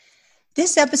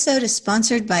This episode is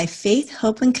sponsored by Faith,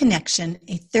 Hope, and Connection,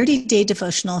 a 30-day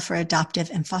devotional for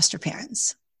adoptive and foster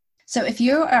parents. So if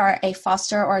you are a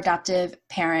foster or adoptive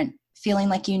parent feeling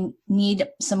like you need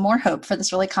some more hope for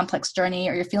this really complex journey,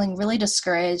 or you're feeling really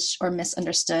discouraged or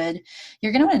misunderstood,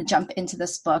 you're going to want to jump into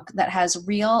this book that has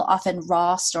real, often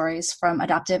raw stories from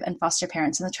adoptive and foster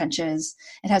parents in the trenches.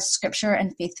 It has scripture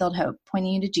and faith-filled hope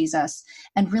pointing you to Jesus,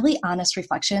 and really honest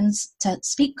reflections to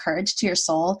speak courage to your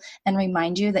soul and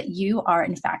remind you that you are,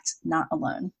 in fact, not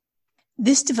alone.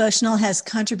 This devotional has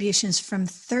contributions from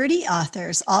 30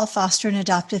 authors, all foster and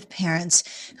adoptive parents,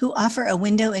 who offer a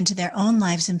window into their own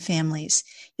lives and families.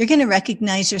 You're going to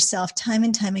recognize yourself time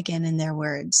and time again in their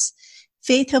words.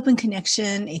 Faith, Hope, and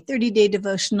Connection, a 30-day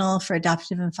devotional for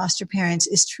adoptive and foster parents,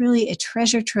 is truly a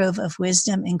treasure trove of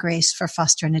wisdom and grace for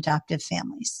foster and adoptive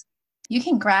families. You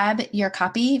can grab your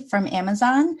copy from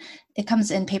Amazon. It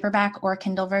comes in paperback or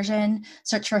Kindle version.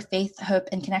 Search for Faith, Hope,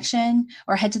 and Connection,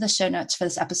 or head to the show notes for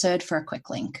this episode for a quick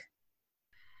link.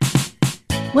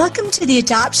 Welcome to the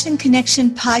Adoption Connection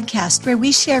podcast, where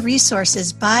we share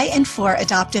resources by and for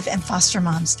adoptive and foster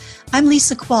moms. I'm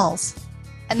Lisa Qualls.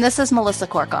 And this is Melissa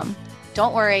Corkum.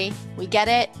 Don't worry, we get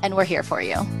it, and we're here for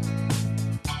you.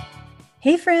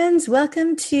 Hey friends,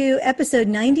 welcome to episode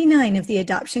 99 of the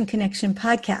Adoption Connection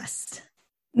podcast.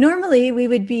 Normally, we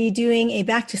would be doing a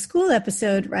back to school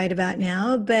episode right about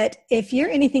now, but if you're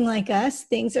anything like us,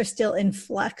 things are still in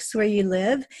flux where you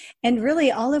live, and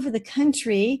really all over the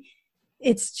country.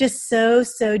 It's just so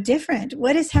different.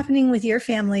 What is happening with your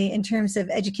family in terms of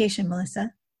education,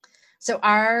 Melissa? So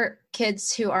our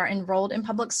kids who are enrolled in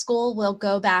public school will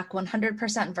go back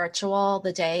 100% virtual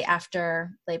the day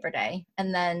after Labor Day,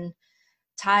 and then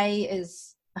Ty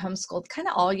is homeschooled kind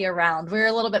of all year round. We're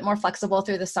a little bit more flexible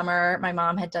through the summer. My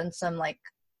mom had done some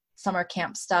summer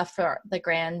camp stuff for the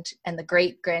grand and the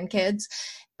great grandkids.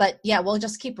 But yeah, we'll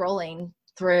just keep rolling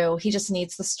through. He just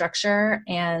needs the structure,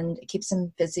 and it keeps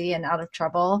him busy and out of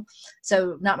trouble.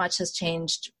 So not much has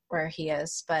changed where he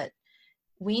is. But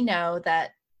we know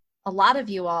that a lot of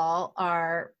you all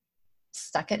are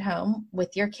stuck at home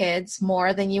with your kids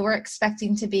more than you were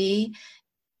expecting to be.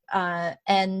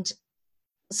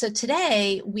 So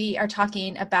today we are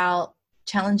talking about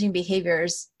challenging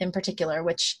behaviors in particular,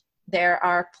 which there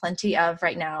are plenty of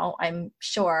right now, I'm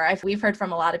sure. We've heard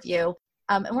from a lot of you.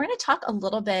 And we're going to talk a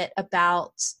little bit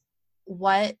about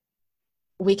what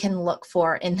we can look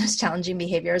for in those challenging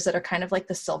behaviors that are kind of like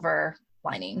the silver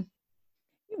lining.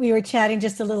 We were chatting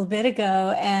just a little bit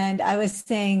ago, and I was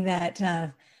saying that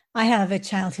I have a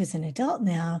child who's an adult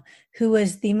now who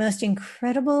was the most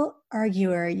incredible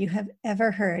arguer you have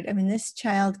ever heard. I mean, this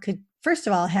child could, first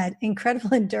of all, had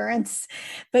incredible endurance,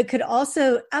 but could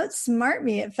also outsmart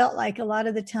me, it felt like, a lot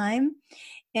of the time.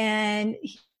 And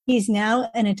he's now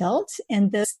an adult,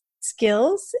 and those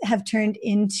skills have turned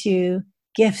into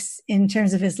gifts in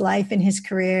terms of his life and his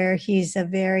career. He's a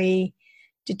very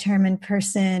determined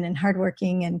person and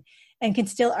hardworking, and can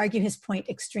still argue his point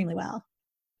extremely well.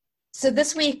 So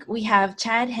this week we have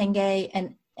Chad Henge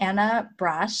and Anna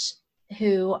Brash,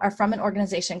 who are from an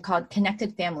organization called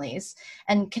Connected Families.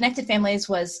 And Connected Families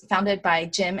was founded by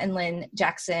Jim and Lynn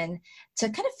Jackson to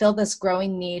kind of fill this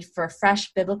growing need for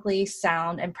fresh, biblically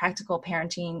sound, and practical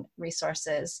parenting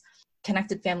resources.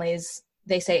 Connected Families,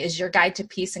 they say, is your guide to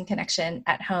peace and connection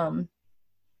at home.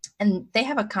 And they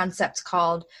have a concept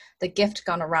called the gift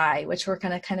gone awry, which we're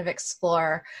going to kind of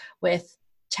explore with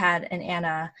Chad and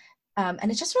Anna.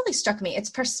 And it just really struck me. It's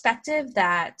perspective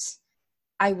that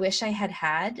I wish I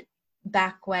had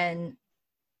back when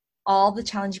all the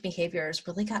challenging behaviors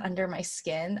really got under my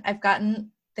skin. I've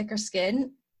gotten thicker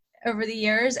skin over the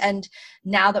years. And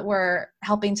now that we're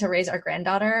helping to raise our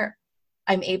granddaughter,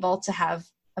 I'm able to have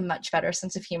a much better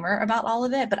sense of humor about all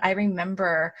of it. But I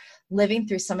remember living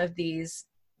through some of these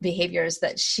behaviors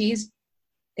that she's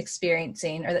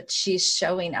experiencing or that she's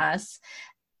showing us,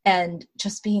 and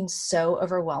just being so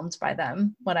overwhelmed by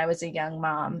them when I was a young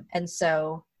mom. And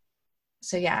so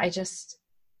yeah, I just,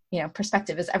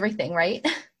 perspective is everything, right?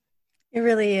 It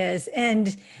really is.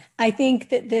 And I think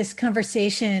that this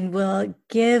conversation will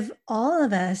give all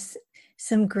of us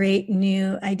some great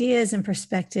new ideas and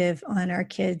perspective on our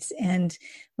kids. And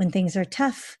when things are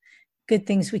tough, good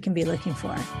things we can be looking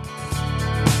for.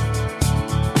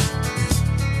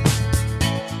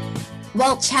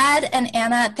 Well, Chad and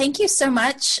Anna, thank you so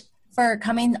much for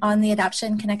coming on the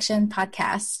Adoption Connection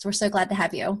podcast. We're so glad to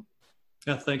have you.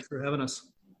 Yeah, thanks for having us.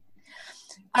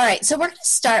 All right, so we're going to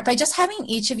start by just having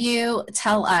each of you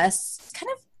tell us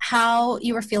kind of how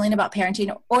you were feeling about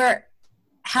parenting, or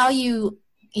how you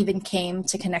even came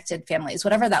to Connected Families,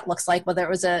 whatever that looks like, whether it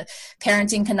was a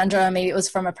parenting conundrum, maybe it was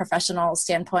from a professional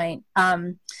standpoint.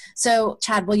 So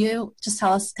Chad, will you just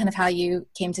tell us kind of how you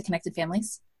came to Connected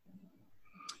Families?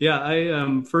 Yeah,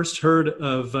 I first heard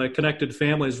of Connected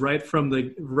Families right from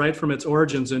its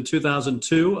origins in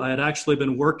 2002. I had actually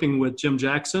been working with Jim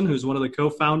Jackson, who's one of the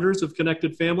co-founders of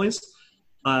Connected Families,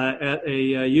 at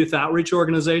a youth outreach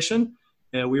organization.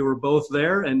 We were both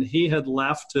there, and he had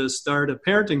left to start a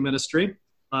parenting ministry,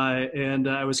 and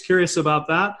I was curious about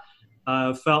that.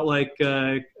 Felt like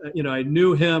I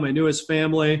knew him, I knew his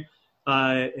family.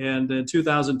 And in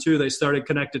 2002, they started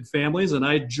Connected Families, and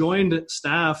I joined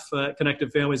staff at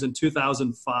Connected Families in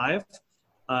 2005.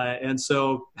 And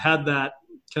so had that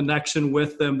connection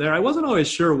with them there. I wasn't always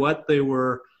sure what they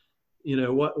were,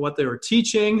 what they were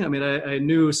teaching. I mean, I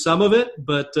knew some of it,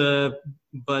 but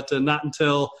not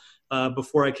until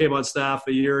before I came on staff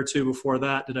a year or two before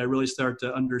that did I really start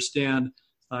to understand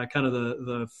kind of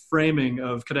the framing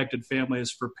of Connected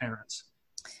Families for parents.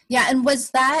 Yeah, and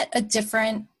was that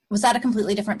a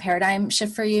completely different paradigm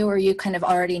shift for you, or are you kind of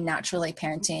already naturally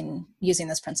parenting using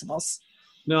those principles?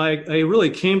 No, I really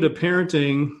came to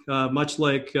parenting much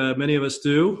like many of us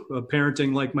do,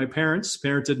 parenting like my parents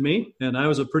parented me, and I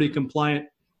was a pretty compliant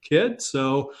kid,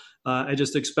 so I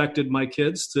just expected my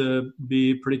kids to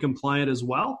be pretty compliant as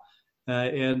well.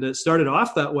 And it started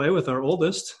off that way with our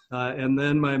oldest, and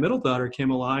then my middle daughter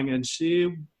came along, and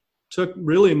she took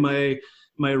really my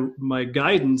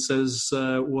guidance as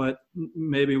what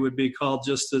maybe would be called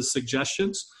just as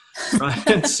suggestions, right?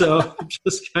 And so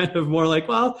just kind of more like,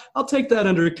 well, I'll take that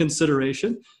under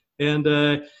consideration. And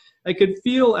I could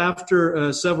feel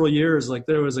after several years like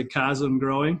there was a chasm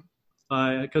growing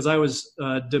because I was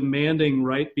demanding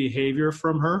right behavior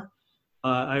from her.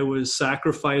 I was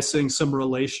sacrificing some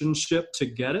relationship to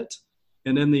get it.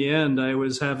 And in the end, I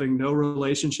was having no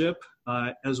relationship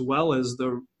as well as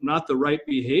not the right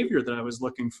behavior that I was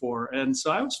looking for. And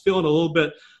so I was feeling a little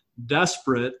bit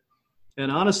desperate.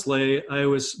 And honestly, I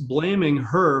was blaming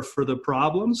her for the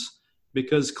problems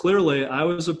because clearly I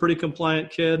was a pretty compliant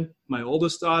kid. My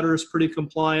oldest daughter is pretty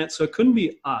compliant. So it couldn't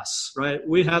be us, right?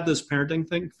 We had this parenting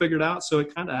thing figured out. So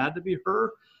it kind of had to be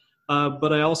her.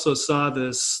 But I also saw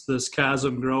this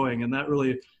chasm growing, and that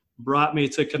really brought me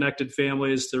to Connected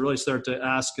Families to really start to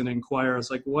ask and inquire. I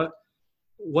was like,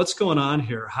 what's going on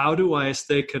here? How do I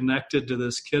stay connected to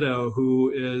this kiddo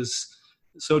who is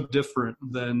so different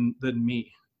than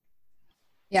me?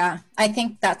 Yeah, I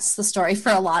think that's the story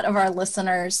for a lot of our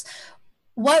listeners.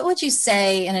 What would you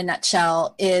say in a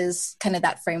nutshell is kind of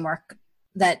that framework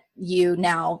that you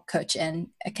now coach in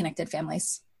at Connected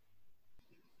Families?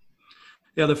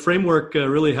 Yeah, the framework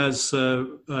really has,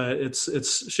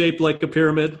 it's shaped like a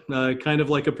pyramid, kind of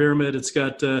like a pyramid. It's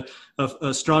got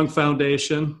a strong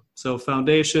foundation. So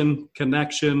foundation,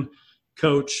 connection,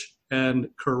 coach, and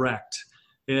correct.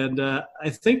 And I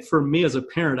think for me as a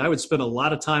parent, I would spend a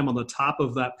lot of time on the top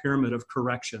of that pyramid of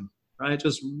correction, right?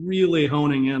 Just really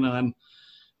honing in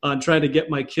on trying to get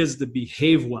my kids to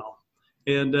behave well.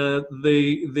 And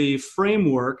the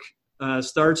framework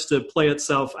starts to play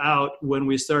itself out when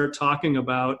we start talking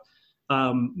about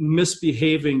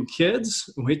misbehaving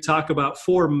kids. We talk about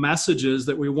 4 messages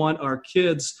that we want our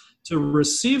kids to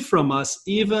receive from us,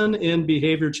 even in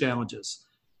behavior challenges.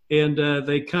 And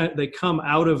they come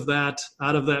out of that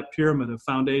pyramid of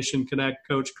foundation, connect,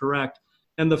 coach, correct.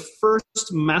 And the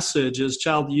first message is,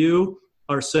 child, you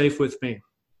are safe with me.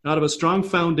 Out of a strong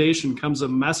foundation comes a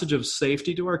message of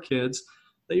safety to our kids,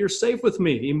 that you're safe with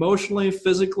me, emotionally,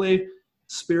 physically,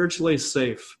 spiritually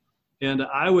safe. And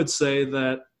I would say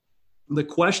that the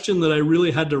question that I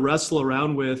really had to wrestle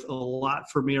around with a lot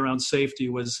for me around safety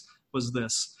was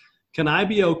this. Can I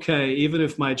be okay even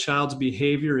if my child's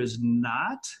behavior is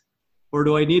not? Or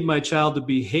do I need my child to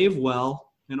behave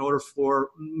well in order for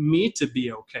me to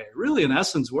be okay? Really, in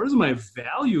essence, where does my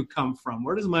value come from?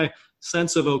 Where does my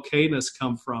sense of okayness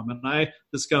come from? And I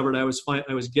discovered I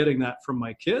was getting that from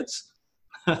my kids.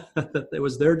 That it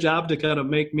was their job to kind of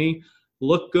make me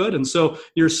look good. And so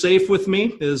you're safe with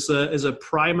me is a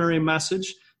primary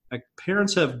message. Like,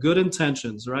 parents have good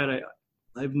intentions, right?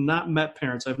 I've not met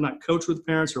parents. I've not coached with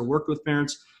parents or worked with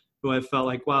parents who I felt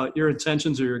like, wow, your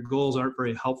intentions or your goals aren't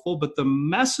very helpful. But the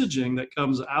messaging that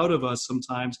comes out of us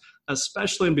sometimes,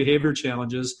 especially in behavior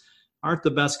challenges, aren't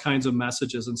the best kinds of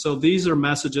messages. And so these are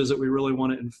messages that we really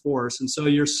want to enforce. And so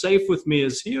you're safe with me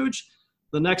is huge.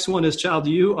 The next one is, child,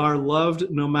 you are loved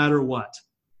no matter what.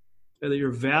 That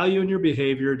your value and your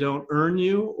behavior don't earn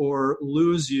you or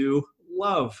lose you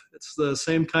love. It's the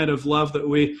same kind of love that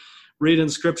we read in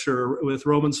Scripture with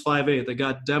Romans 5:8, that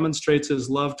God demonstrates his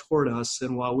love toward us.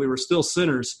 And while we were still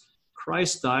sinners,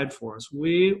 Christ died for us.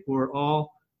 We were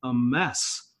all a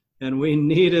mess, and we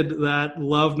needed that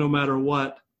love no matter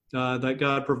what that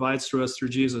God provides to us through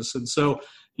Jesus. And so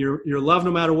your love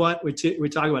no matter what, we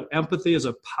talk about empathy as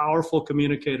a powerful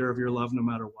communicator of your love no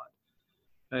matter what.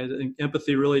 I think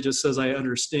empathy really just says, I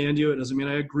understand you. It doesn't mean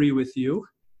I agree with you,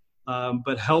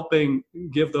 but helping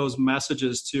give those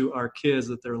messages to our kids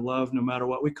that they're loved no matter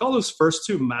what. We call those first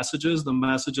two messages the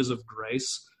messages of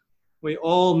grace. We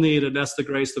all need a nest of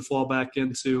grace to fall back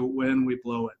into when we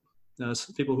blow it.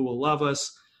 People who will love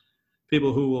us,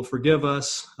 people who will forgive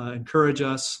us, encourage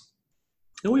us.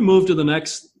 Then we move to the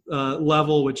next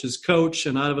level, which is coach.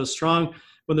 And out of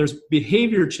when there's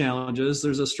behavior challenges,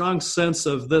 there's a strong sense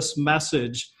of this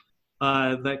message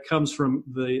that comes from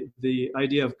the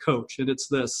idea of coach. And it's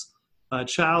this,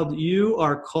 child, you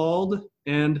are called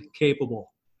and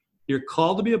capable. You're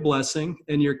called to be a blessing,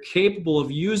 and you're capable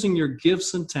of using your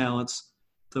gifts and talents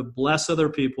to bless other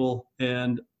people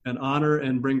and honor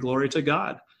and bring glory to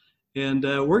God. And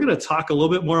we're going to talk a little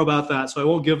bit more about that. So I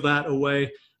won't give that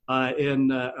away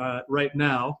right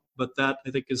now, but that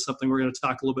I think is something we're going to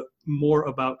talk a little bit more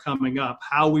about coming up,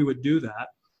 how we would do that.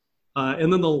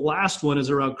 And then the last one is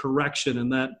around correction,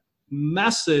 and that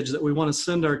message that we want to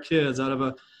send our kids out of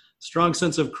a strong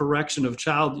sense of correction of,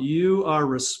 child, you are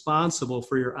responsible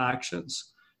for your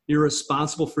actions. You're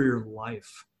responsible for your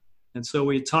life. And so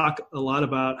we talk a lot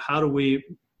about how do we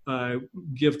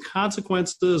give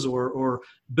consequences or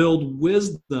build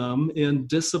wisdom in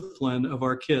discipline of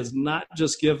our kids, not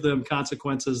just give them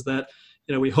consequences that,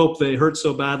 we hope they hurt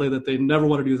so badly that they never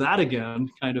want to do that again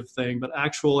kind of thing, but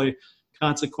actually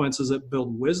consequences that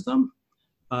build wisdom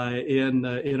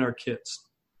in our kids.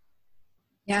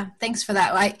 Yeah, thanks for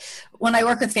that. When I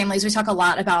work with families, we talk a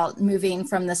lot about moving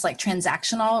from this like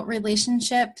transactional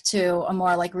relationship to a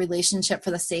more like relationship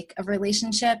for the sake of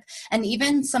relationship. And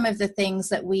even some of the things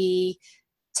that we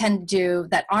tend to do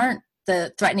that aren't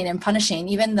the threatening and punishing,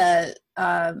 even the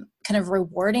kind of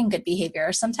rewarding good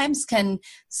behavior sometimes can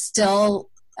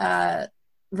still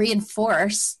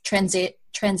reinforce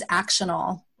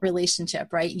transactional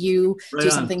relationship, right? You do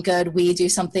something good, we do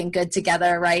something good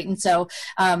together, right? And so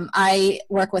I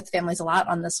work with families a lot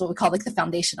on this, what we call like the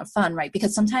foundation of fun, right?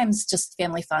 Because sometimes just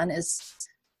family fun is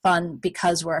fun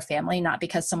because we're a family, not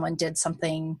because someone did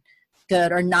something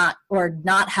good, or not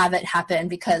have it happen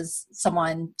because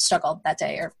someone struggled that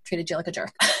day or treated you like a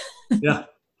jerk. Yeah,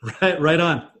 right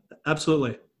on.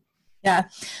 Absolutely. Yeah.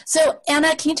 So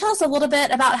Anna, can you tell us a little bit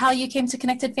about how you came to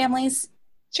Connected Families?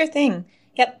 Sure thing.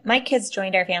 Yep. My kids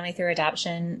joined our family through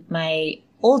adoption. My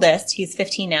oldest, he's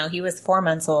 15 now, he was 4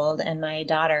 months old. And my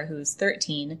daughter, who's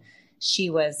 13, she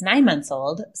was 9 months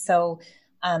old. So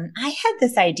I had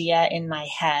this idea in my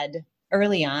head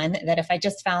early on that if I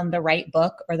just found the right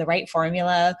book or the right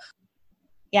formula,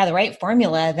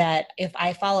 that if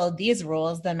I followed these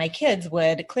rules, then my kids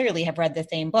would clearly have read the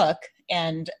same book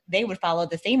and they would follow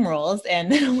the same rules,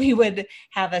 and we would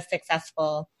have a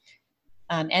successful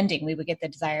ending. We would get the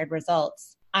desired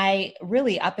results. I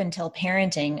really, up until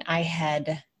parenting, I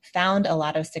had found a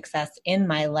lot of success in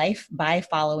my life by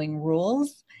following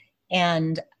rules.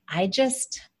 And I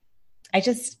just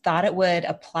thought it would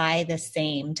apply the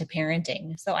same to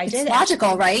parenting. So I did. It's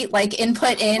logical, right? Like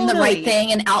input in the right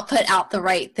thing and output out the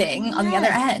right thing on the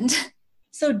other end.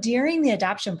 So during the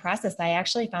adoption process, I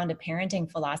actually found a parenting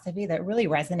philosophy that really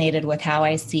resonated with how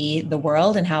I see the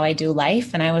world and how I do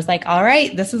life. And I was like, all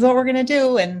right, this is what we're going to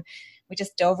do. And we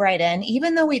just dove right in.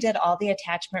 Even though we did all the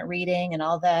attachment reading and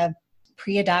all the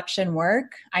pre-adoption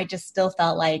work, I just still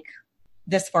felt like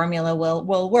this formula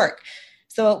will work.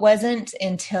 So it wasn't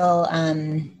until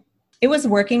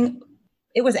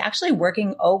it was actually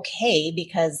working okay,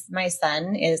 because my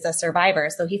son is a survivor.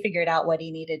 So he figured out what he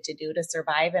needed to do to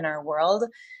survive in our world.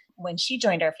 When she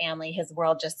joined our family, his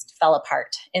world just fell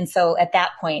apart. And so at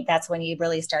that point, that's when he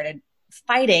really started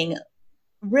fighting.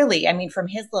 Really, I mean, from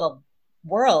his little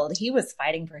world, he was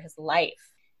fighting for his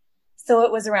life. So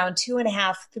it was around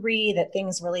 2.5, 3 that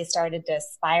things really started to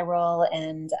spiral.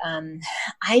 And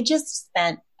I just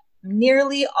spent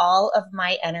nearly all of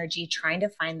my energy trying to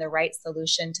find the right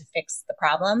solution to fix the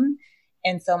problem.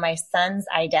 And so my son's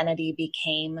identity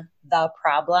became the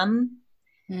problem.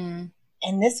 And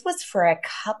this was for a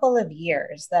couple of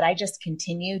years that I just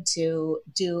continued to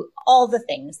do all the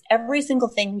things, every single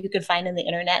thing you could find in the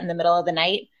internet in the middle of the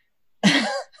night.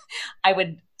 I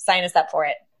would sign us up for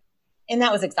it. And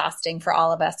that was exhausting for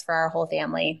all of us, for our whole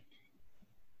family.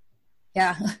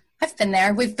 Yeah. I've been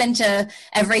there. We've been to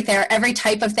every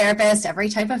type of therapist, every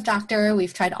type of doctor.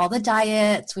 We've tried all the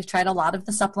diets. We've tried a lot of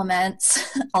the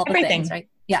supplements, all the things, right?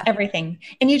 Yeah. Everything.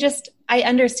 And I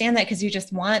understand that because you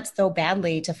just want so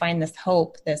badly to find this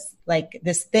hope,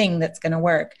 this thing that's going to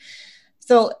work.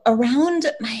 So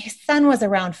my son was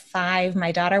around 5,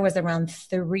 my daughter was around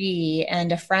 3,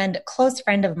 and close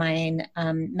friend of mine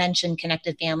mentioned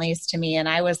Connected Families to me. And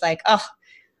I was like, oh,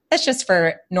 that's just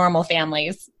for normal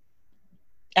families.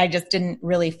 I just didn't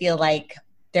really feel like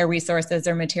their resources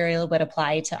or material would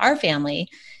apply to our family.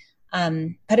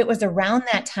 But it was around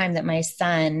that time that my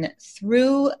son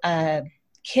threw a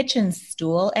kitchen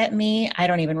stool at me. I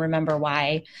don't even remember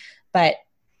why, but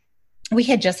we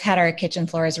had just had our kitchen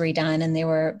floors redone and they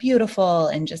were beautiful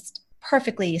and just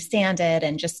perfectly sanded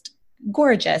and just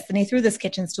gorgeous. And he threw this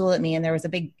kitchen stool at me and there was a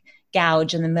big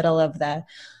gouge in the middle of the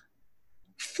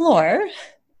floor.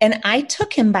 And I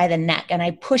took him by the neck and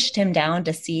I pushed him down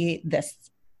to see this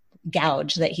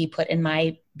gouge that he put in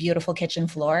my beautiful kitchen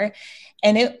floor.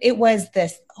 And it was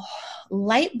this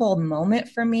light bulb moment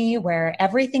for me where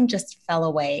everything just fell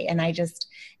away. And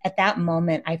at that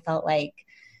moment, I felt like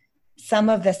some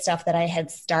of the stuff that I had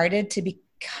started to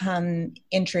become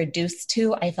introduced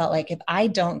to, I felt like if I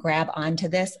don't grab onto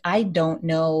this, I don't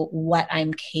know what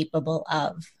I'm capable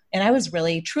of. And I was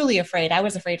really, truly afraid. I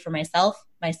was afraid for myself.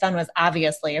 My son was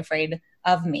obviously afraid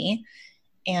of me.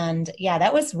 And yeah,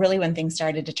 that was really when things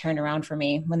started to turn around for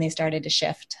me, when they started to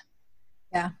shift.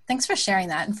 Yeah. Thanks for sharing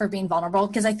that and for being vulnerable.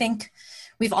 Because I think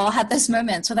we've all had those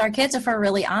moments with our kids, if we're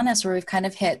really honest, where we've kind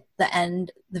of hit the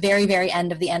end, the very, very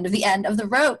end of the end of the end of the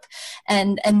rope.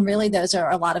 And really those are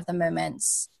a lot of the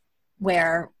moments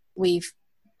where we've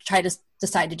tried to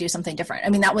decide to do something different. I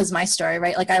mean, that was my story,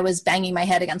 right? Like I was banging my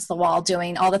head against the wall,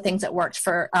 doing all the things that worked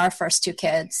for our first 2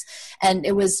 kids. And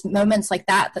it was moments like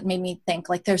that made me think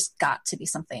like, there's got to be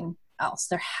something else.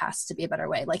 There has to be a better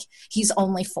way. Like he's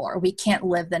only 4. We can't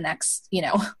live the next,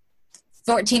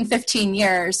 14, 15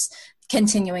 years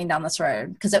continuing down this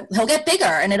road because he'll get bigger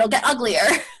and it'll get uglier.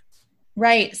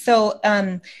 Right. So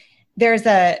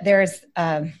there's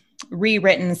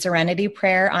rewritten serenity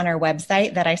prayer on our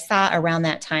website that I saw around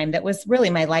that time. That was really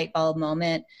my light bulb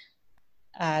moment.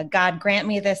 God, grant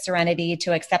me the serenity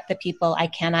to accept the people I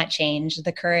cannot change,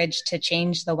 the courage to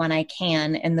change the one I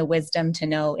can, and the wisdom to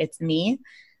know it's me.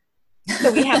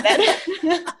 So we have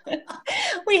that.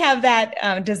 We have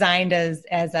that designed as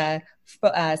a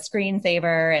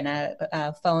screensaver and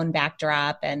a phone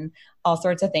backdrop and all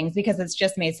sorts of things because it's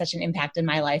just made such an impact in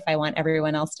my life. I want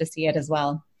everyone else to see it as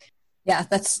well. Yeah,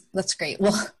 that's great.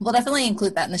 We'll definitely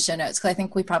include that in the show notes because I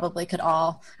think we probably could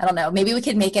all, I don't know, maybe we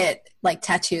could make it like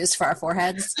tattoos for our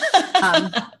foreheads.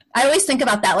 I always think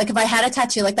about that. Like if I had a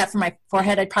tattoo like that for my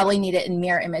forehead, I'd probably need it in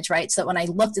mirror image, right? So that when I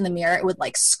looked in the mirror, it would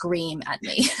like scream at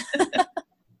me.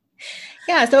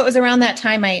 Yeah. So it was around that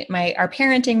time our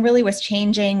parenting really was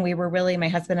changing. My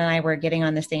husband and I were getting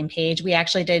on the same page. We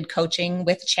actually did coaching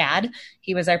with Chad.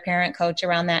 He was our parent coach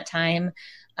around that time.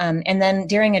 And then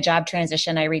during a job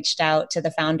transition, I reached out to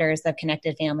the founders of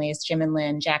Connected Families, Jim and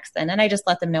Lynn Jackson, and I just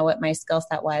let them know what my skill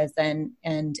set was.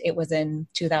 And it was in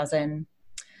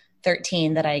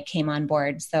 2013 that I came on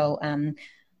board. So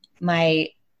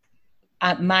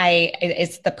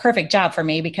it's the perfect job for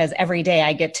me because every day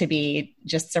I get to be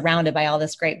just surrounded by all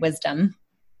this great wisdom,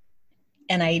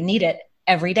 and I need it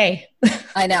every day.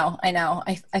 I know.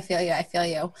 I feel you.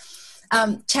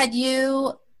 Chad,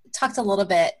 you talked a little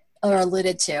bit or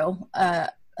alluded to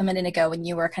a minute ago when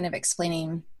you were kind of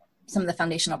explaining some of the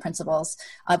foundational principles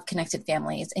of Connected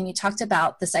Families. And you talked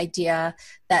about this idea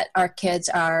that our kids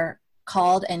are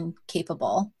called and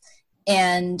capable.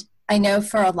 And I know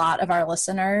for a lot of our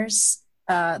listeners,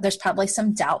 there's probably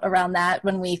some doubt around that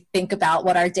when we think about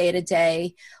what our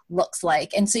day-to-day looks like.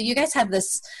 And so you guys have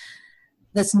this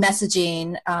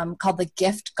messaging called The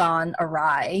Gift Gone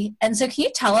Awry. And so can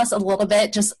you tell us a little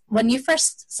bit, just when you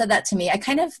first said that to me, I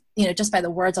kind of, just by the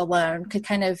words alone could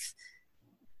kind of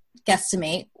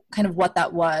guesstimate kind of what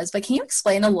that was. But can you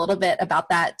explain a little bit about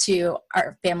that to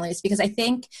our families? Because I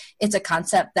think it's a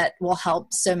concept that will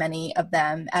help so many of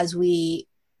them as we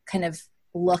kind of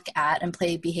look at and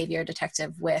play behavior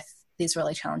detective with these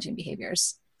really challenging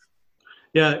behaviors.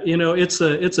 Yeah, it's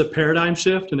a paradigm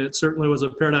shift, and it certainly was a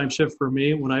paradigm shift for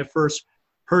me when I first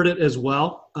heard it as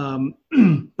well.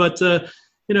 But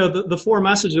the 4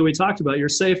 messages that we talked about: you're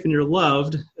safe and you're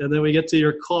loved, and then we get to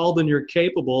you're called and you're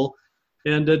capable.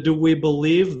 And do we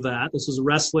believe that? This is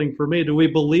wrestling for me. Do we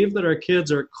believe that our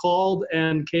kids are called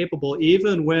and capable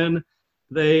even when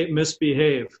they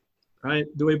misbehave? Right?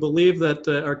 Do we believe that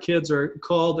our kids are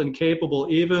called and capable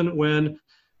even when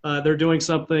they're doing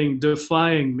something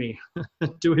defying me?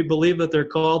 Do we believe that they're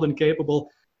called and capable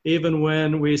even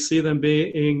when we see them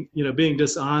being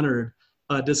dishonoring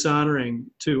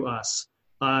to us?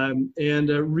 and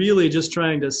really just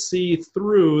trying to see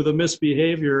through the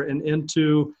misbehavior and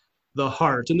into the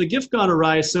heart. And the gift gone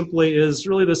awry simply is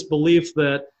really this belief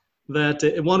that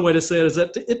one way to say it is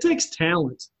that it takes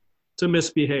talent to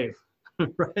misbehave,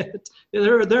 right?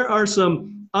 There are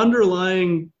some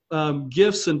underlying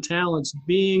gifts and talents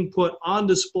being put on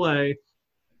display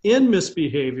in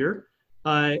misbehavior.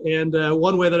 And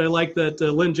one way that I like that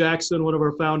Lynn Jackson, one of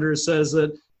our founders, says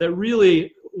that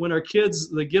really when our kids,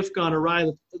 the gift gone awry,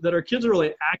 that our kids are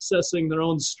really accessing their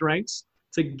own strengths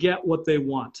to get what they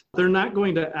want. They're not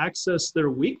going to access their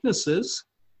weaknesses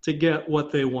to get what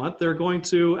they want. They're going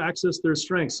to access their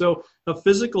strengths. So a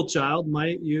physical child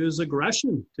might use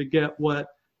aggression to get what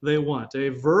they want. A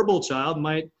verbal child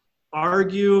might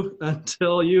argue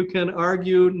until you can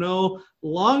argue no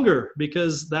longer,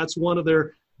 because that's one of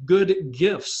their good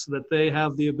gifts, that they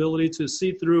have the ability to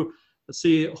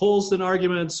see holes in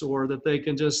arguments, or that they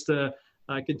can just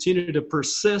continue to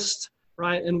persist,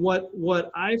 right? And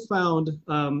what I found,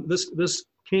 this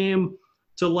came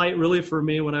to light really for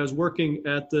me when I was working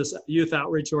at this youth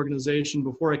outreach organization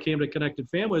before I came to Connected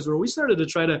Families, where we started to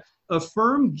try to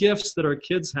affirm gifts that our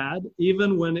kids had,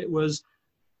 even when it was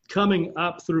coming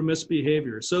up through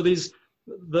misbehavior. So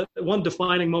the one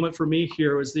defining moment for me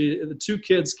here was the two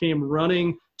kids came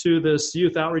running to this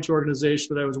youth outreach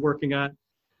organization that I was working at.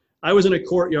 I was in a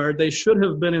courtyard. They should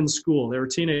have been in school. They were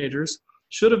teenagers,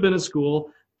 should have been in school.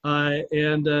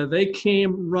 And they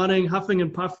came running, huffing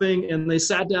and puffing, and they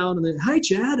sat down and they, "Hi,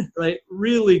 Chad," right?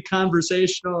 Really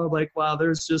conversational, like, wow,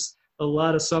 there's just a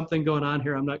lot of something going on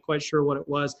here. I'm not quite sure what it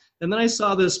was. And then I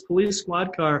saw this police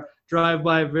squad car drive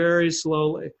by very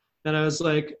slowly. And I was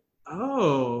like,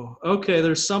 oh, okay,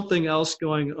 there's something else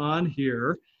going on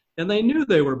here. And they knew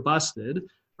they were busted,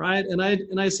 right? And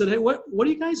I said, "Hey, what are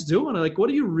you guys doing? Like,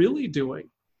 what are you really doing?"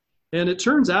 And it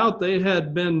turns out they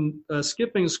had been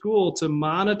skipping school to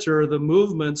monitor the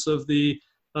movements of the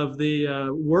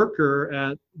worker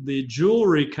at the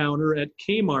jewelry counter at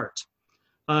Kmart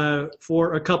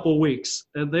for a couple weeks.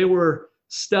 And they were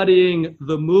studying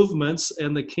the movements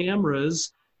and the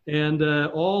cameras and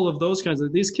all of those kinds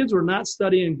of. These kids were not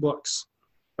studying books,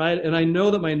 right? And I know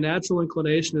that my natural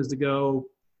inclination is to go,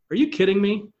 "Are you kidding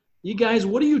me? You guys,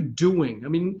 what are you doing? I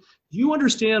mean, do you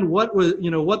understand what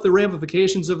the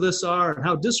ramifications of this are and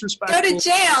how disrespectful?" Go to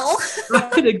jail.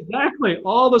 Right, exactly.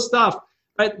 All the stuff.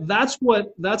 Right. That's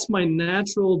my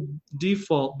natural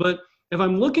default. But if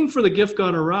I'm looking for the gift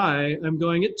gone awry, I'm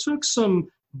going, it took some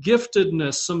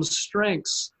giftedness, some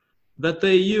strengths that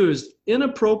they used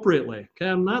inappropriately. Okay.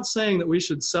 I'm not saying that we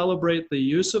should celebrate the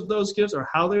use of those gifts or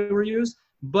how they were used,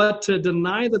 but to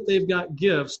deny that they've got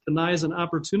gifts denies an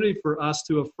opportunity for us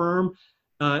to affirm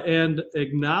and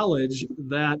acknowledge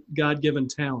that God-given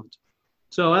talent.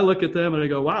 So I look at them and I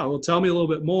go, wow, well, tell me a little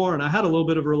bit more. And I had a little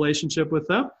bit of a relationship with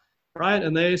them, right?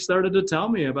 And they started to tell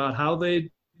me about how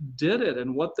they did it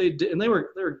and what they did. And they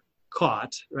were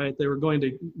caught, right? They were going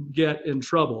to get in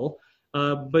trouble.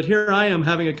 But here I am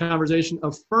having a conversation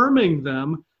affirming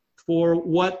them for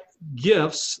what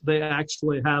gifts they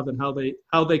actually have and how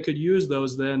they could use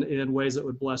those then in ways that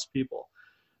would bless people,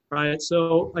 right?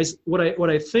 So what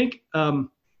I think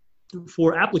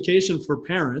for application for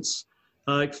parents,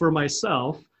 like for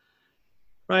myself,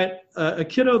 right? A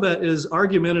kiddo that is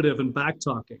argumentative and back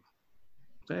talking,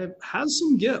 okay, has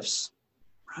some gifts,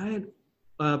 right?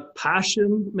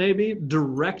 Passion, maybe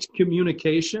direct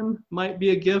communication might be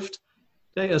a gift.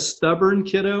 Okay, a stubborn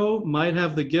kiddo might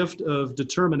have the gift of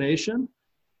determination.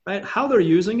 Right? How they're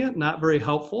using it, not very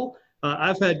helpful.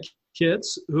 I've had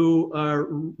kids who are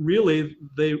really,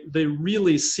 they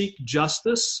really seek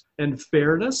justice and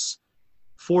fairness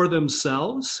for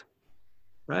themselves,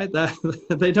 right? That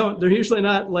they're usually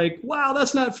not like, wow,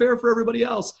 that's not fair for everybody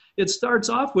else. It starts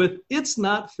off with, it's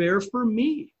not fair for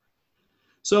me.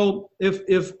 So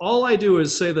if all I do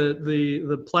is say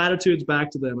the platitudes back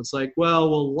to them, it's like,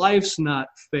 well, life's not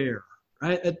fair.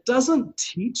 Right? It doesn't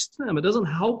teach them. It doesn't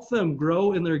help them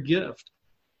grow in their gift.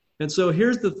 And so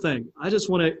here's the thing. I just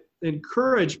want to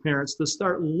encourage parents to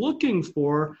start looking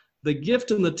for the gift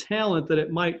and the talent that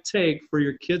it might take for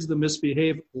your kids to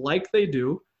misbehave like they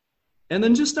do. And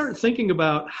then just start thinking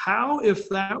about how, if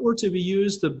that were to be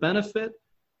used to benefit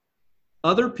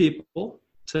other people,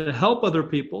 to help other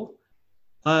people,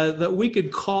 that we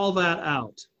could call that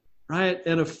out, right?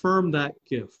 And affirm that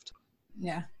gift.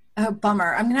 Yeah. Oh,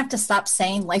 bummer. I'm going to have to stop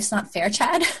saying life's not fair,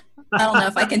 Chad. I don't know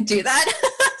if I can do that.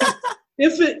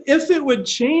 If it would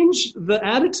change the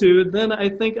attitude, then I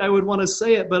think I would want to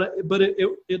say it, but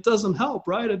it doesn't help,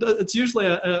 right? It's usually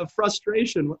a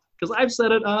frustration, because I've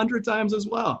said it 100 times as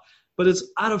well, but it's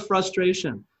out of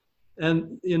frustration.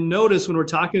 And you notice when we're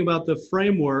talking about the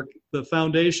framework, the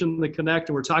foundation, the connect,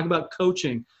 and we're talking about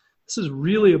coaching, this is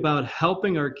really about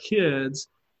helping our kids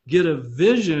get a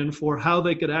vision for how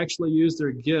they could actually use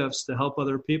their gifts to help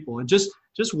other people. And just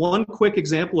one quick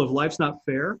example of Life's Not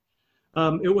Fair.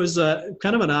 It was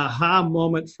kind of an aha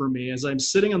moment for me as I'm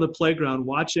sitting on the playground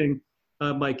watching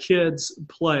my kids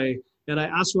play. And I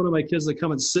asked one of my kids to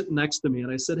come and sit next to me.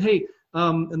 And I said, hey,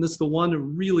 and this is the one who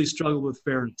really struggled with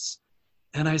fairness.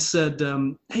 And I said,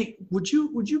 hey, would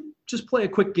you just play a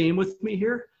quick game with me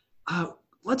here?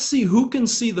 Let's see who can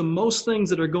see the most things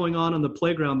that are going on the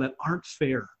playground that aren't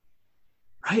fair,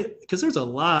 right? Because there's a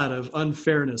lot of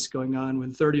unfairness going on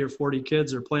when 30 or 40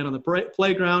 kids are playing on the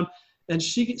playground. And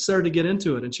she started to get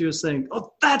into it. And she was saying,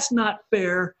 oh, that's not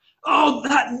fair. Oh,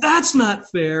 that's not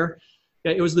fair.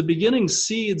 Yeah, it was the beginning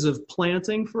seeds of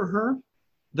planting for her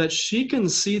that she can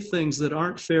see things that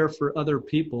aren't fair for other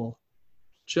people,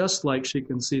 just like she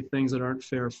can see things that aren't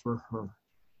fair for her.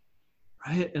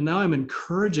 Right? And now I'm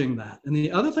encouraging that. And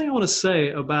the other thing I want to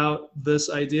say about this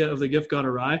idea of the gift gone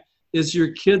awry is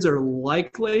your kids are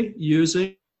likely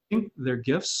using their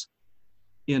gifts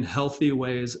in healthy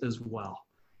ways as well.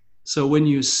 So when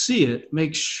you see it,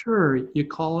 make sure you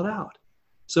call it out.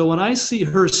 So when I see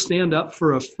her stand up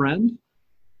for a friend,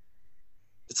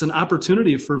 it's an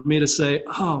opportunity for me to say,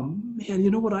 oh man,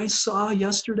 you know what I saw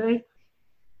yesterday?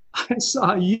 I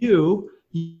saw you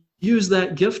use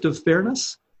that gift of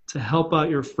fairness to help out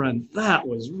your friend. That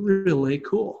was really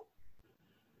cool,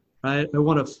 right? I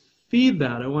want to feed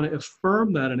that. I want to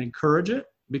affirm that and encourage it,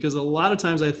 because a lot of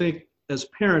times I think as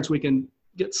parents, we can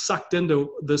get sucked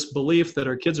into this belief that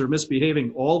our kids are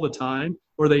misbehaving all the time,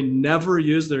 or they never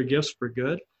use their gifts for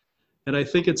good. And I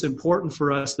think it's important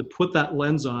for us to put that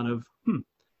lens on of,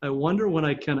 I wonder when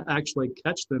I can actually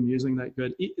catch them using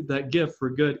that gift for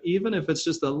good, even if it's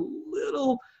just a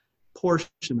little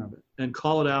portion of it, and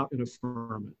call it out and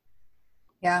affirm it.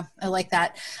 Yeah, I like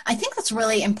that. I think that's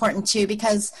really important too,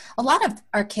 because a lot of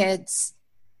our kids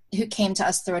who came to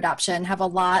us through adoption have a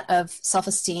lot of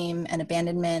self-esteem and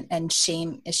abandonment and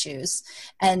shame issues.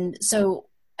 And so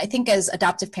I think as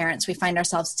adoptive parents, we find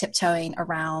ourselves tiptoeing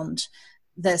around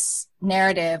this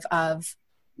narrative of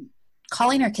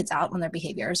calling our kids out on their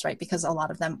behaviors, right? Because a lot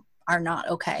of them are not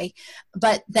okay.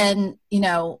 But then,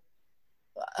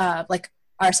 like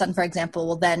our son, for example,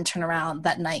 will then turn around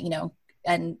that night,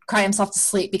 and cry himself to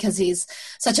sleep because he's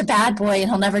such a bad boy and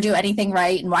he'll never do anything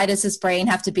right. And why does his brain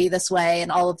have to be this way,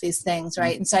 and all of these things,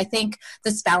 right? And so I think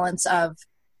this balance of,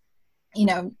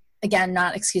 again,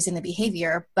 not excusing the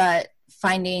behavior, but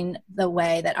finding the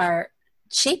way that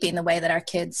shaping the way that our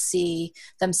kids see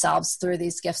themselves through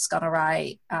these gifts gone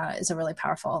awry is a really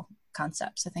powerful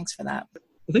concept. So thanks for that.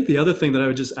 I think the other thing that I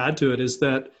would just add to it is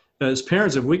that as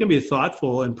parents, if we can be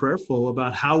thoughtful and prayerful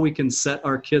about how we can set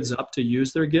our kids up to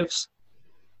use their gifts,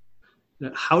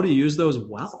 how to use those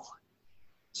well.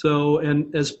 So,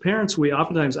 and as parents, we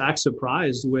oftentimes act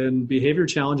surprised when behavior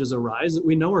challenges arise that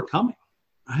we know are coming.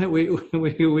 Right?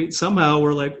 We somehow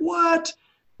we're like, what?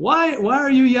 Why are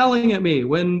you yelling at me,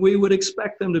 when we would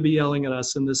expect them to be yelling at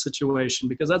us in this situation,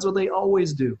 because that's what they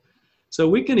always do. So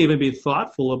we can even be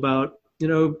thoughtful about,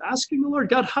 asking the Lord,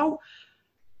 God,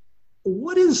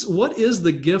 what is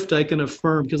the gift I can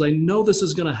affirm? Because I know this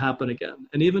is going to happen again.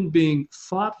 And even being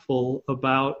thoughtful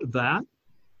about that.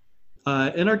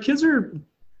 And our kids are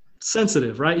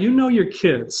sensitive, right? You know your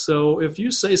kids. So if you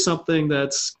say something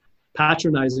that's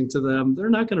patronizing to them, they're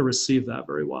not going to receive that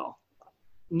very well.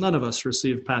 None of us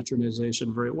receive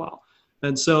patronization very well.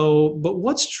 And so, but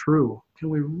what's true? Can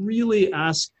we really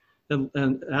ask and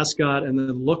ask God, and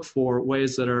then look for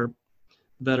ways that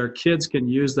our kids can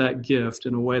use that gift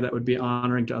in a way that would be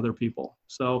honoring to other people?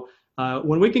 So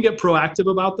when we can get proactive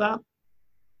about that,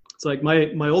 it's like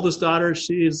my oldest daughter,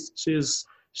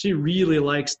 she really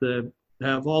likes to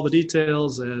have all the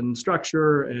details and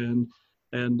structure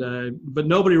but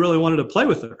nobody really wanted to play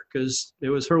with her because it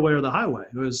was her way or the highway.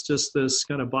 It was just this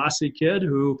kind of bossy kid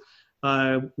who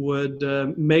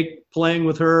would make playing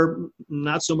with her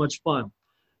not so much fun.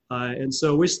 And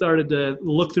so we started to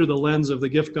look through the lens of the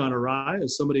gift gone awry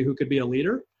as somebody who could be a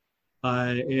leader,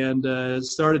 and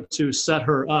started to set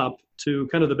her up to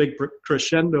kind of the big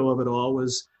crescendo of it all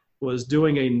was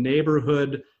doing a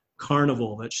neighborhood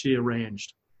carnival that she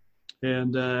arranged.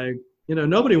 And,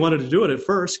 nobody wanted to do it at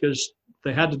first because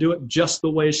they had to do it just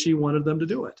the way she wanted them to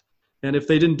do it. And if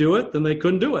they didn't do it, then they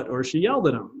couldn't do it, or she yelled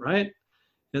at them, right?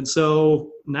 And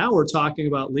so now we're talking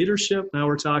about leadership. Now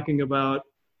we're talking about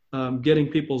getting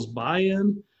people's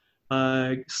buy-in,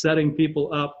 setting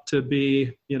people up to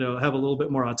be, have a little bit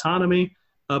more autonomy.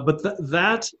 But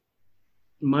that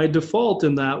my default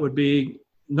in that would be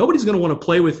nobody's going to want to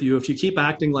play with you if you keep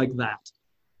acting like that.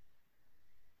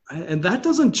 And that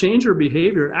doesn't change her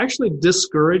behavior. It actually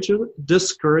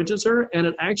discourages her. And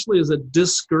it actually is a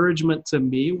discouragement to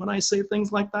me when I say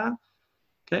things like that.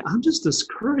 Okay, I'm just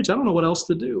discouraged. I don't know what else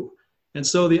to do. And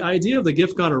so the idea of the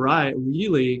gift gone awry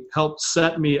really helped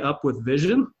set me up with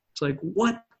vision. It's like,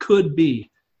 what could be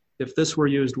if this were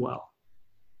used well?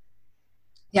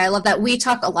 Yeah, I love that. We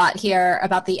talk a lot here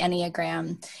about the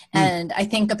Enneagram. And I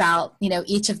think about,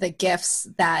 each of the gifts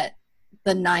that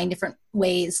the 9 different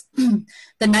ways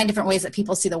that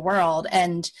people see the world.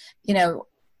 And,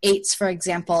 8s, for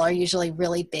example, are usually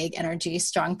really big energy,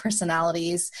 strong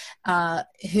personalities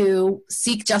who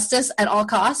seek justice at all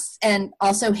costs and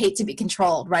also hate to be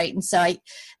controlled, right? And so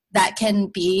that can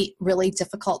be really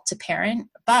difficult to parent,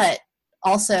 but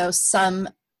also some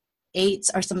 8s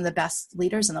are some of the best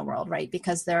leaders in the world, right?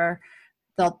 Because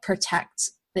they'll protect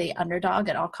the underdog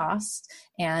at all costs,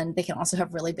 and they can also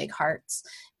have really big hearts,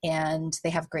 and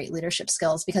they have great leadership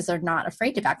skills because they're not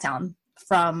afraid to back down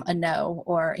from a no,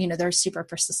 or, they're super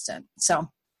persistent.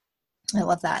 So I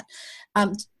love that.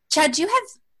 Chad, do you have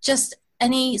just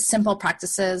any simple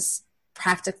practices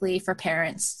practically for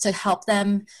parents to help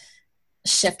them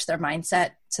shift their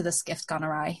mindset to this gift gone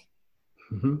awry?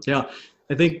 Mm-hmm. Yeah.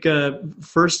 I think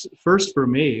first for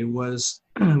me was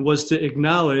to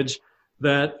acknowledge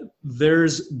that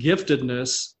there's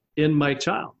giftedness in my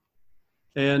child,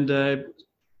 and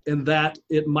that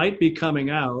it might be coming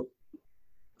out,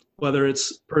 whether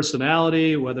it's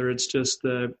personality, whether it's just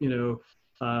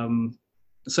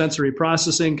sensory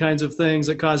processing kinds of things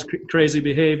that cause crazy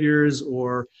behaviors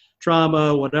or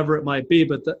trauma, whatever it might be,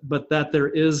 but that there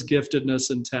is giftedness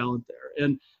and talent there.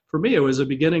 And for me, it was a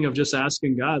beginning of just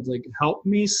asking God, like, help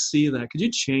me see that. Could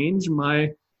you change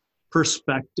my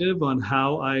perspective on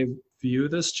how I view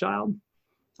this child?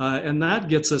 And that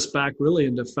gets us back really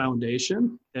into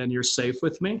foundation, and you're safe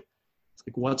with me. It's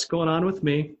like, what's going on with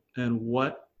me and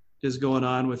what is going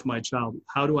on with my child?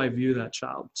 How do I view that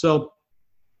child? So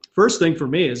first thing for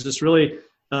me is just really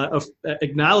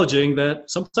acknowledging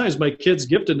that sometimes my kid's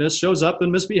giftedness shows up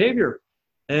in misbehavior.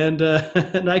 And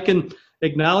I can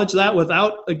acknowledge that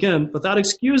without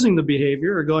excusing the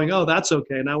behavior or going, oh, that's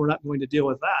okay, now we're not going to deal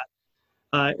with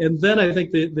that. And then I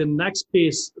think the next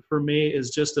piece for me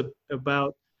is just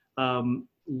about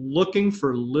looking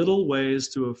for little ways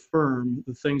to affirm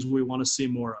the things we want to see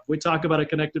more of. We talk about at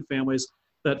Connected Families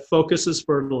that focus is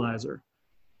fertilizer.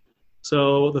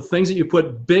 So the things that you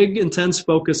put big, intense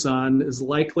focus on is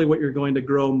likely what you're going to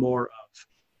grow more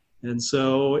of. And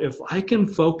so if I can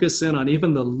focus in on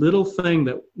even the little thing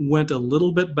that went a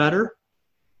little bit better,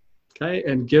 okay,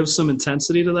 and give some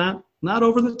intensity to that, not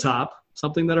over the top,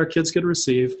 something that our kids could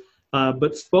receive,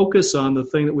 but focus on the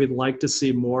thing that we'd like to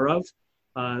see more of.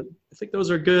 I think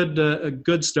those are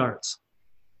good starts.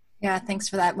 Yeah, thanks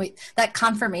for that. That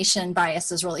confirmation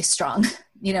bias is really strong.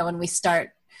 When we start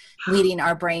leading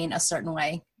our brain a certain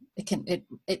way,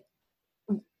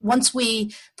 once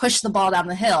we push the ball down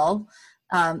the hill,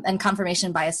 and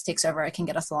confirmation bias takes over, it can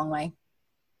get us a long way.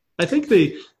 I think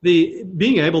the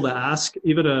being able to ask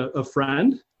even a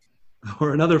friend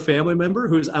or another family member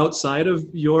who's outside of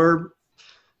your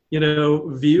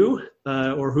view,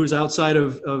 or who's outside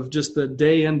of just the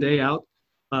day in, day out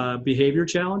behavior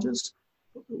challenges,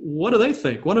 what do they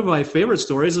think? One of my favorite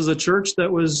stories is a church that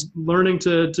was learning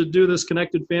to do this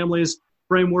Connected Families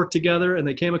framework together, and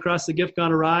they came across the gift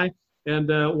gone awry. And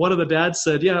one of the dads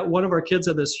said, yeah, one of our kids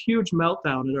had this huge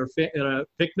meltdown at a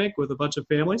picnic with a bunch of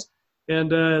families. And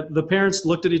the parents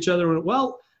looked at each other and went,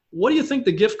 well, what do you think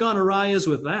the gift gone awry is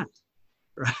with that?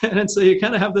 Right? And so you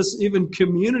kind of have this even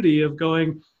community of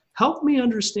going, help me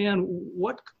understand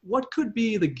what could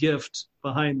be the gift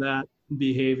behind that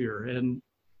behavior. And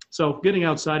so getting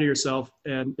outside of yourself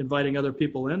and inviting other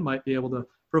people in might be able to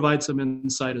provide some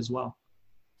insight as well.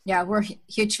 Yeah, we're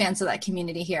huge fans of that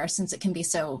community here, since it can be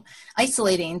so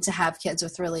isolating to have kids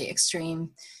with really extreme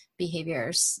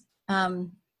behaviors.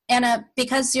 Anna,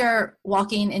 because you're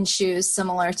walking in shoes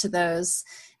similar to those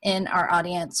in our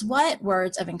audience, what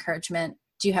words of encouragement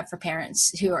do you have for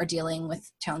parents who are dealing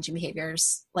with challenging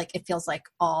behaviors, like it feels like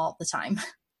all the time?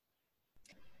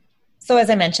 So as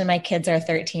I mentioned, my kids are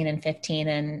 13 and 15,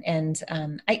 and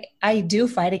I do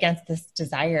fight against this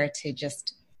desire to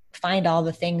just find all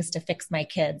the things to fix my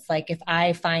kids. Like if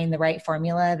I find the right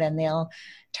formula, then they'll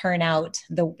turn out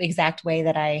the exact way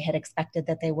that I had expected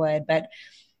that they would. But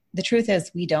the truth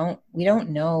is we don't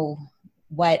know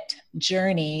what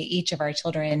journey each of our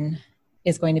children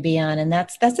is going to be on. And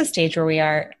that's the stage where we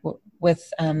are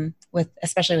with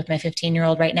especially with my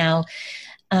 15-year-old right now.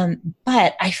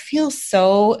 But I feel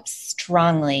so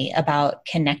strongly about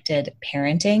connected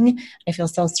parenting. I feel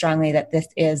so strongly that this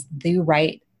is the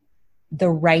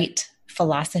right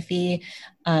philosophy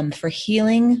for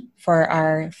healing for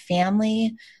our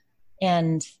family.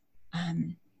 And,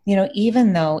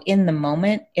 even though in the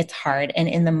moment it's hard, and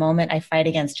in the moment I fight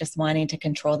against just wanting to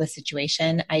control the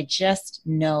situation, I just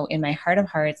know in my heart of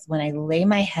hearts, when I lay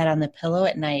my head on the pillow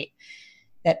at night,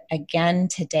 that again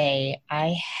today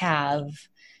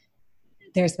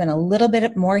there's been a little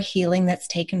bit more healing that's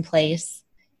taken place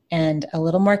and a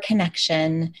little more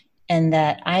connection, and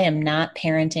that I am not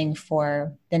parenting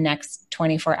for the next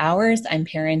 24 hours. I'm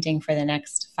parenting for the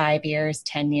next 5 years,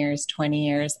 10 years, 20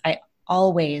 years. I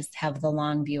always have the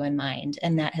long view in mind,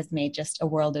 and that has made just a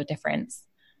world of difference.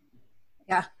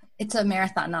 Yeah, it's a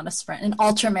marathon, not a sprint, an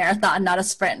ultra marathon, not a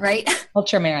sprint, right?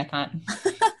 Ultra marathon.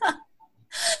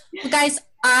 Well, guys,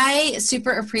 I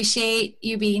super appreciate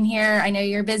you being here. I know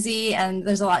you're busy and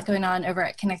there's a lot going on over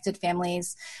at Connected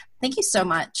Families. Thank you so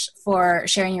much for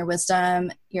sharing your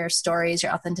wisdom, your stories,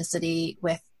 your authenticity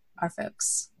with our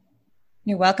folks.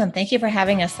 You're welcome. Thank you for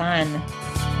having us on.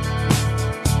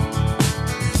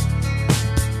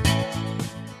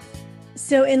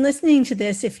 So in listening to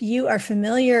this, if you are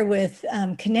familiar with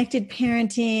connected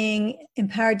parenting,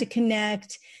 empowered to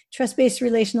connect, trust-based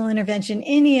relational intervention,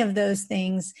 any of those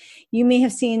things, you may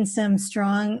have seen some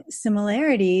strong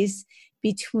similarities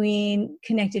between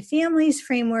Connected Families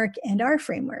framework and our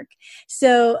framework.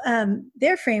 So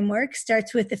their framework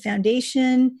starts with the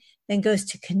foundation, then goes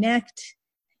to connect,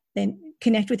 then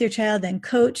connect with your child, then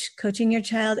coaching your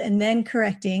child, and then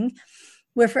correcting.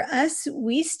 Where for us,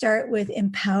 we start with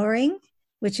empowering,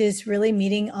 which is really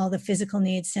meeting all the physical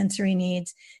needs, sensory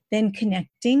needs, then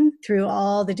connecting through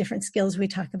all the different skills we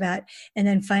talk about, and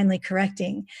then finally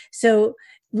correcting. So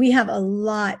we have a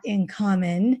lot in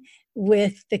common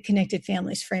with the Connected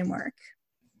Families framework.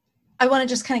 I want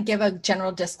to just kind of give a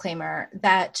general disclaimer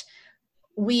that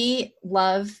we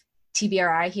love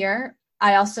TBRI here.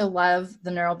 I also love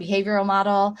the neurobehavioral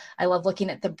model. I love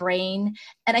looking at the brain.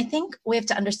 And I think we have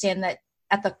to understand that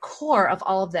at the core of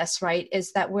all of this, right,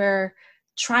 is that we're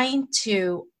trying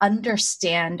to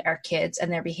understand our kids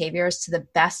and their behaviors to the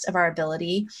best of our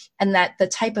ability, and that the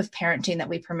type of parenting that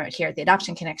we promote here at the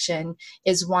Adoption Connection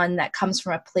is one that comes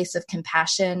from a place of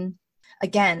compassion,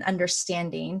 again,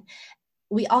 understanding.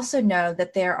 We also know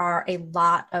that there are a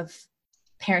lot of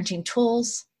parenting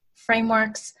tools,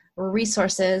 frameworks,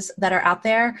 resources that are out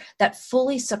there that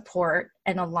fully support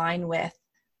and align with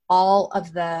all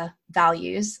of the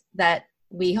values that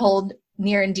we hold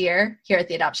near and dear here at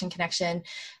the Adoption Connection.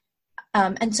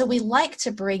 And so we like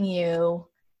to bring you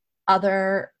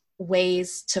other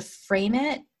ways to frame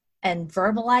it and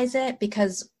verbalize it,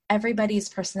 because everybody's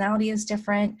personality is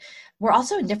different. We're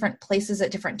also in different places at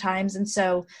different times. And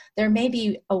so there may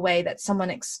be a way that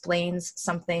someone explains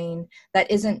something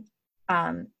that isn't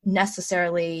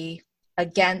necessarily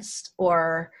against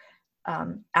or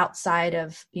outside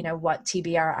of, what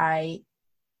TBRI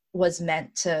was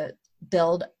meant to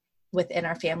build within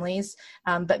our families,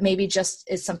 but maybe just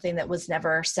is something that was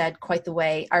never said quite the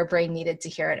way our brain needed to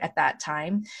hear it at that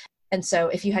time. And so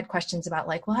if you had questions about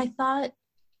like, well, I thought,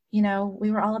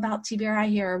 we were all about TBRI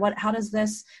here, how does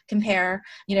this compare?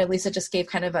 Lisa just gave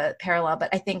kind of a parallel, but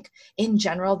I think in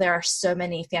general, there are so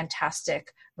many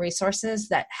fantastic resources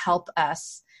that help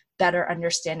us better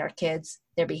understand our kids,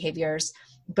 their behaviors,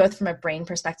 both from a brain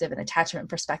perspective, an attachment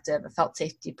perspective, a felt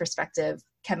safety perspective,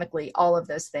 chemically, all of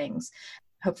those things.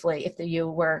 Hopefully, if you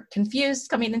were confused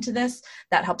coming into this,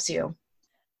 that helps you.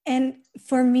 And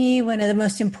for me, one of the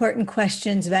most important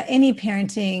questions about any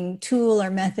parenting tool or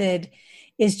method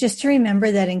is just to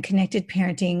remember that in connected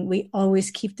parenting, we always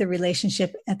keep the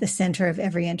relationship at the center of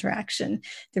every interaction.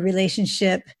 The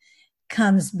relationship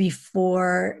comes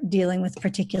before dealing with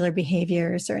particular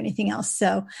behaviors or anything else.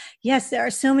 So yes, there are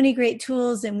so many great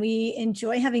tools, and we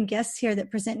enjoy having guests here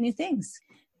that present new things.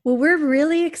 Well, we're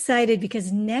really excited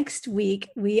because next week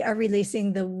we are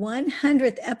releasing the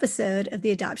 100th episode of the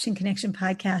Adoption Connection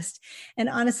podcast. And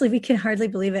honestly, we can hardly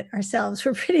believe it ourselves.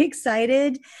 We're pretty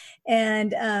excited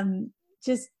and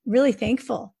just really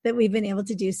thankful that we've been able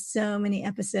to do so many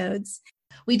episodes.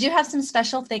 We do have some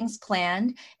special things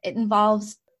planned. It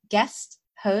involves guest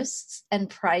hosts and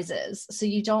prizes. So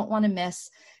you don't want to miss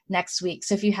next week.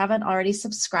 So if you haven't already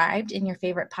subscribed in your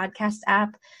favorite podcast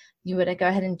app, you would go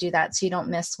ahead and do that so you don't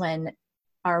miss when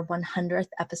our 100th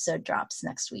episode drops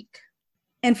next week.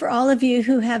 And for all of you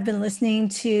who have been listening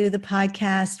to the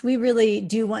podcast, we really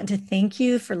do want to thank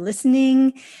you for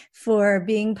listening, for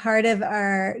being part of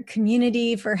our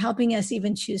community, for helping us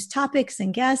even choose topics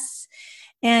and guests.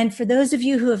 And for those of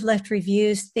you who have left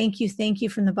reviews, thank you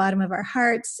from the bottom of our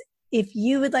hearts. If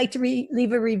you would like to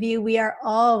leave a review, we are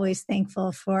always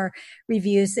thankful for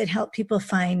reviews that help people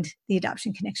find the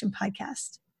Adoption Connection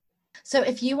podcast. So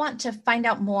if you want to find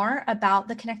out more about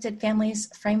the Connected Families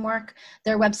Framework,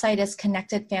 their website is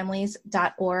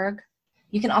connectedfamilies.org.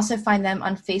 You can also find them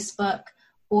on Facebook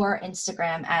or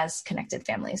Instagram as Connected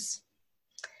Families.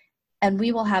 And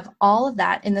we will have all of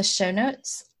that in the show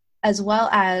notes, as well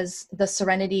as the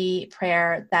Serenity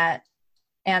prayer that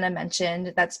Anna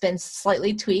mentioned that's been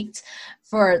slightly tweaked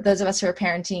for those of us who are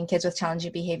parenting kids with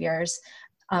challenging behaviors.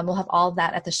 We'll have all of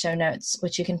that at the show notes,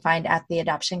 which you can find at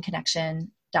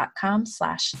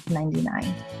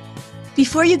theadoptionconnection.com/99.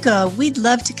 Before you go, we'd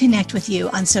love to connect with you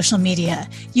on social media.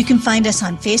 You can find us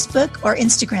on Facebook or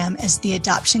Instagram as The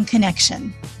Adoption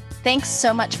Connection. Thanks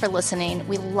so much for listening.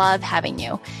 We love having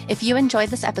you. If you enjoyed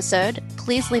this episode,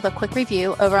 please leave a quick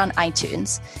review over on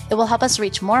iTunes. It will help us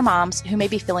reach more moms who may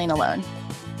be feeling alone.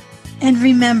 And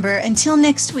remember, until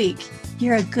next week,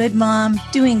 you're a good mom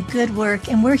doing good work,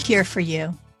 and we're here for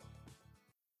you.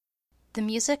 The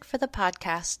music for the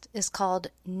podcast is called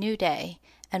New Day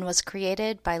and was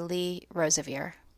created by Lee Rosevere.